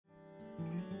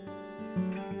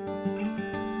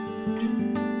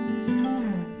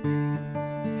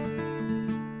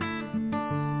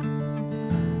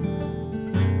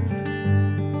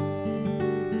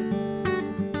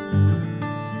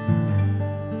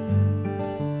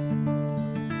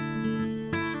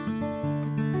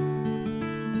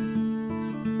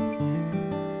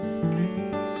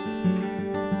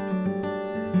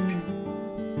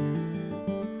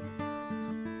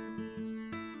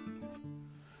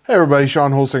Hey everybody,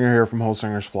 Shawn Holsinger here from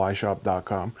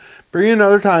holsingersflyshop.com. Bringing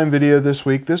another tying video this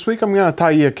week. This week I'm going to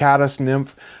tie you a Caddis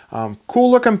nymph.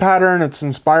 Cool looking pattern. It's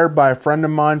inspired by a friend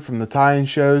of mine from the tying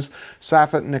shows,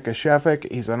 Safet Nikocevic.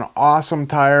 He's an awesome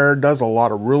tyer, does a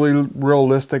lot of really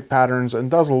realistic patterns, and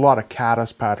does a lot of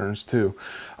Caddis patterns too.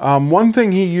 One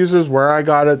thing he uses, where I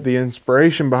got it, the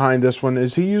inspiration behind this one,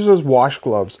 is he uses wash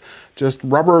gloves. Just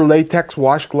rubber latex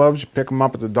wash gloves. You pick them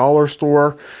up at the dollar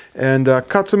store and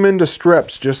cuts them into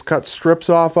strips. Just cut strips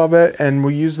off of it, and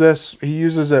we use this. He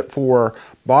uses it for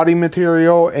body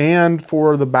material and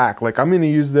for the back. Like I'm going to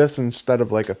use this instead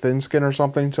of like a thin skin or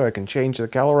something, so I can change the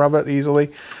color of it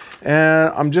easily.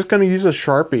 And I'm just going to use a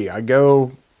Sharpie. I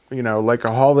go, you know, like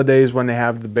a holidays when they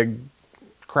have the big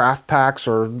craft packs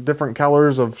or different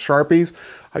colors of Sharpies.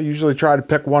 I usually try to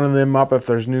pick one of them up if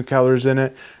there's new colors in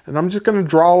it. And I'm just going to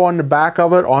draw on the back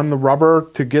of it on the rubber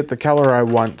to get the color I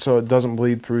want so it doesn't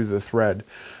bleed through the thread.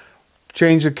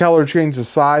 Change the color, change the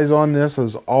size on this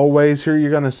as always. Here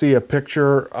you're going to see a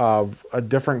picture of a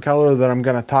different color that I'm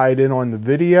going to tie it in on the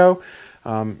video.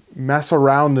 Mess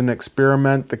around and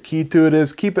experiment. The key to it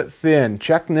is keep it thin.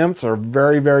 Check nymphs are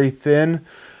very, very thin,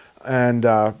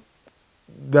 and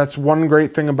that's one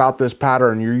great thing about this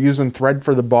pattern. You're using thread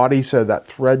for the body, so that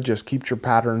thread just keeps your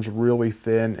patterns really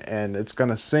thin, and it's going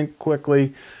to sink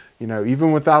quickly. You know,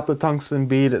 even without the tungsten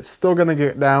bead, it's still going to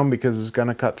get down because it's going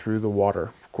to cut through the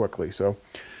water quickly. So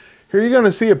here you're going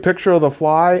to see a picture of the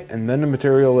fly and then the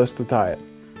material list to tie it.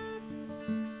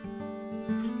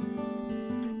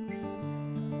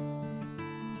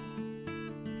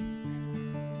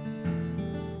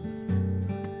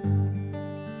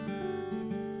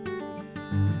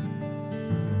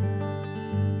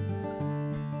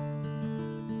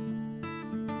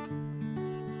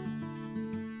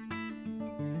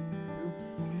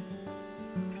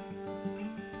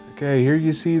 Okay, here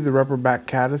you see the rubberback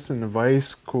caddis in the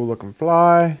vise. Cool looking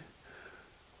fly.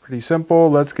 Pretty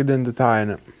simple. Let's get into tying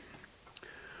it.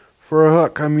 For a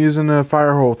hook, I'm using a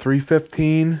Firehole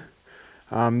 315.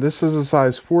 This is a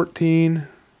size 14.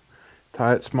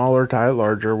 Tie it smaller, tie it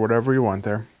larger, whatever you want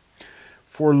there.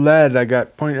 For lead, I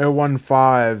got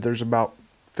 0.015. There's about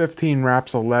 15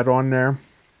 wraps of lead on there.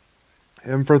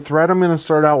 And for thread, I'm going to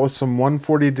start out with some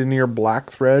 140 Denier black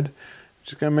thread.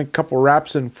 Just going to make a couple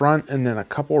wraps in front and then a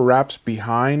couple wraps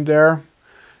behind there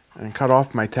and cut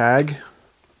off my tag.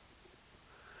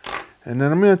 And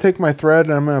then I'm going to take my thread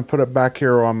and I'm going to put it back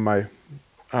here on my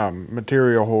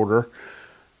material holder.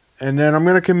 And then I'm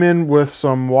going to come in with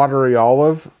some Watery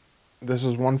olive. This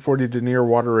is 140 Denier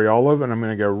Watery olive, and I'm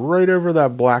going to go right over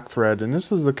that black thread. And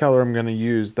this is the color I'm going to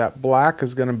use. That black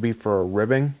is going to be for a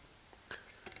ribbing.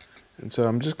 And so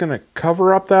I'm just going to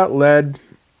cover up that lead.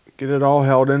 Get it all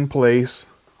held in place,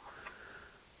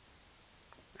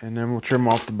 and then we'll trim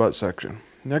off the butt section.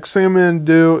 Next thing I'm going to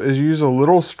do is use a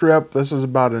little strip. This is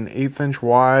about an 1/8 inch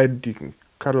wide. You can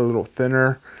cut a little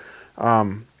thinner.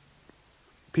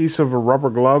 Piece of a rubber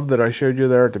glove that I showed you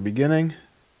there at the beginning.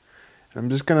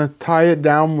 I'm just going to tie it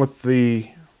down with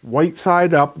the white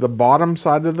side up, the bottom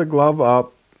side of the glove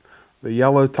up. The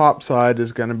yellow top side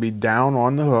is going to be down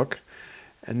on the hook.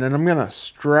 And then I'm going to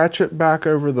stretch it back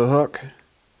over the hook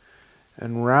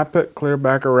and wrap it clear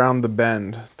back around the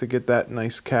bend to get that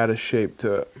nice caddis shape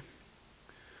to it.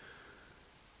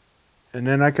 And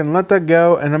then I can let that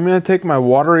go, and I'm going to take my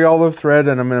Watery olive thread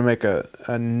and I'm going to make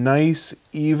a nice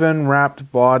even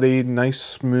wrapped body, nice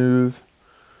smooth,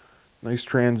 nice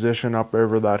transition up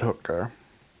over that hook there.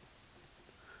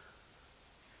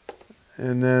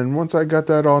 And then once I got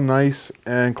that all nice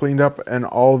and cleaned up and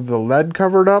all the lead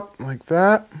covered up like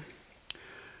that,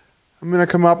 I'm going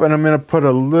to come up and I'm going to put a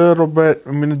little bit,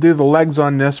 I'm going to do the legs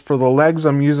on this. For the legs,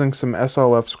 I'm using some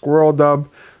SLF Squirrel dub.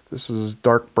 This is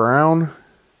dark brown,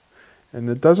 and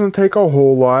it doesn't take a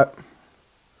whole lot.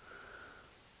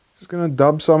 Just going to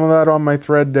dub some of that on my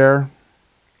thread there.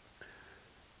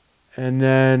 And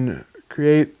then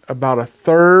create about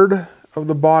 1/3 of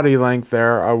the body length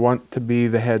there. I want to be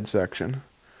the head section.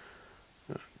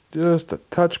 Just a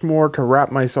touch more to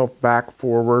wrap myself back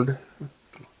forward,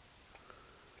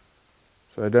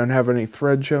 so I don't have any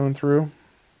thread showing through.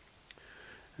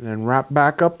 And then wrap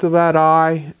back up to that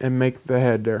eye and make the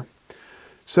head there.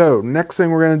 So next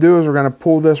thing we're going to do is we're going to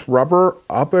pull this rubber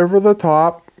up over the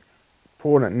top,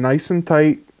 pulling it nice and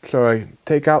tight so I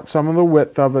take out some of the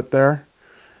width of it there,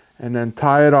 and then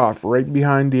tie it off right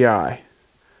behind the eye.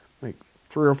 Like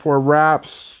 3 or 4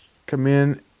 wraps, come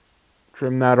in,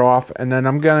 trim that off, and then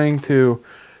I'm going to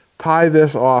tie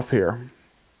this off here.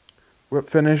 Whip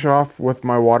finish off with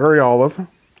my Watery olive.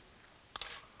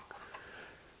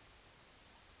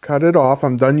 Cut it off.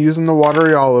 I'm done using the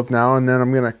Watery olive now, and then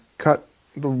I'm going to cut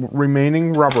the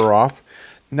remaining rubber off.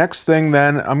 Next thing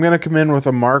then, I'm going to come in with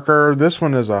a marker. This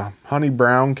one is a honey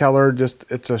brown color,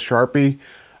 it's a Sharpie.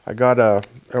 I got at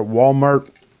Walmart,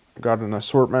 got an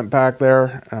assortment pack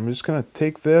there. And I'm just going to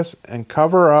take this and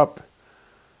cover up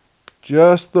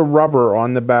just the rubber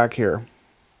on the back here.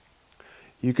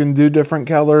 You can do different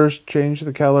colors, change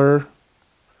the color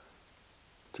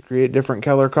to create different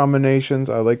color combinations.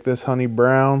 I like this honey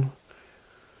brown.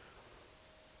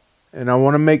 And I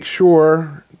want to make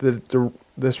sure that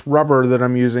this rubber that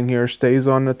I'm using here stays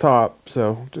on the top.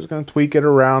 So I'm just going to tweak it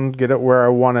around, get it where I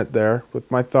want it there with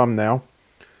my thumbnail.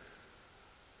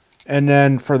 And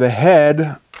then for the head,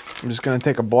 I'm just going to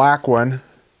take a black one.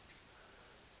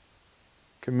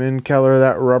 Come in, color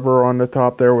that rubber on the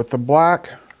top there with the black.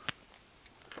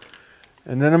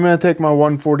 And then I'm going to take my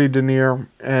 140 Denier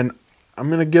and I'm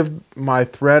going to give my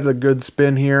thread a good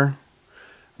spin here.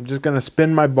 I'm just going to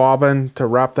spin my bobbin to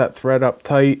wrap that thread up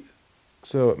tight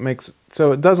so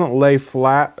it doesn't lay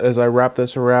flat as I wrap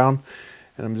this around.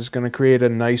 And I'm just going to create a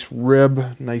nice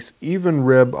rib, nice even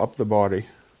rib up the body.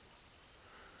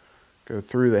 Go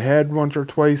through the head once or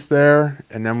twice there,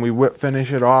 and then we whip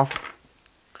finish it off.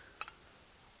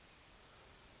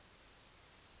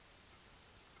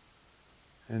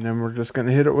 And then we're just going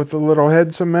to hit it with a little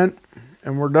head cement,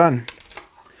 and we're done.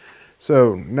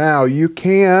 So now you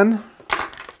can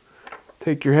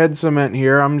take your head cement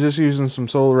here. I'm just using some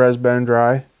Solarez Bone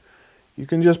Dry. You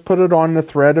can just put it on the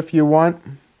thread if you want,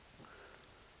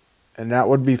 and that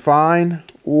would be fine.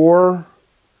 Or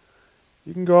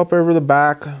you can go up over the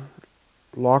back,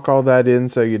 lock all that in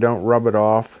so you don't rub it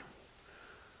off,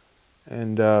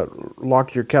 and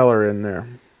lock your color in there.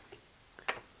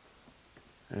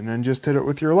 And then just hit it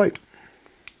with your light.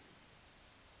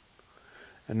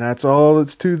 And that's all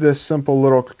that's to this simple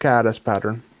little caddis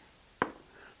pattern.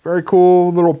 Very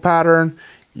cool little pattern.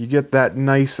 You get that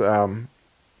nice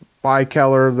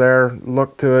bi-color there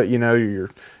look to it, you know, your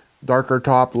darker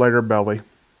top, lighter belly.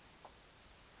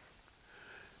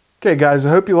 Okay guys, I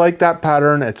hope you like that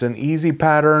pattern. It's an easy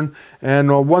pattern.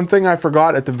 And one thing I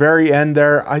forgot at the very end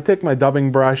there, I take my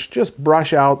dubbing brush, just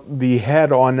brush out the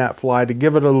head on that fly to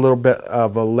give it a little bit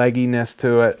of a legginess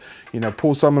to it. You know,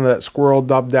 pull some of that squirrel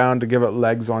dub down to give it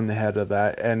legs on the head of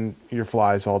that, and your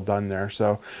fly's all done there.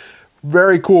 So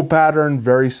very cool pattern,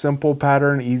 very simple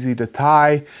pattern, easy to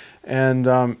tie, and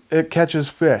it catches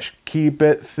fish. Keep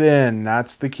it thin,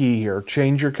 that's the key here.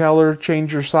 Change your color,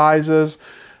 change your sizes.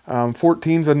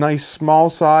 14's a nice small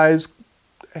size.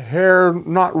 Hair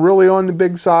not really on the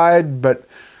big side, but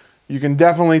you can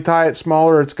definitely tie it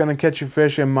smaller. It's going to catch you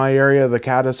fish. In my area, the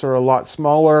caddis are a lot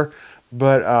smaller,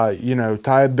 but you know,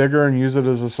 tie it bigger and use it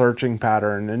as a searching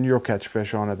pattern, and you'll catch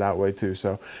fish on it that way too.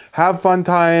 So have fun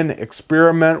tying,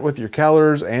 experiment with your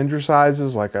colors and your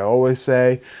sizes, like I always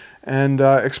say, and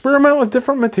experiment with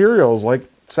different materials, like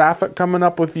Safet coming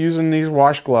up with using these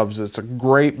wash gloves. It's a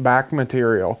great back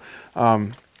material.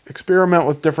 Experiment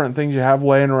with different things you have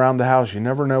laying around the house. You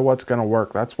never know what's going to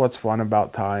work. That's what's fun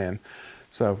about tying.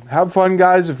 So have fun,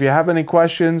 guys. If you have any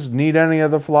questions, need any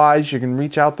of the flies, you can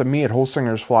reach out to me at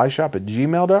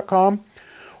holsingersflyshop@gmail.com,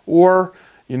 or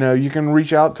you know, you can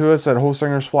reach out to us at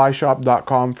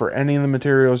holsingersflyshop.com for any of the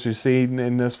materials you see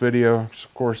in this video.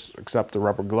 Of course, except the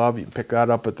rubber glove. You can pick that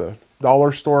up at the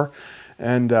dollar store,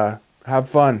 and have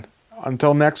fun.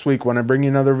 Until next week when I bring you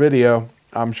another video,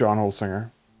 I'm Shawn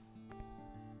Holsinger.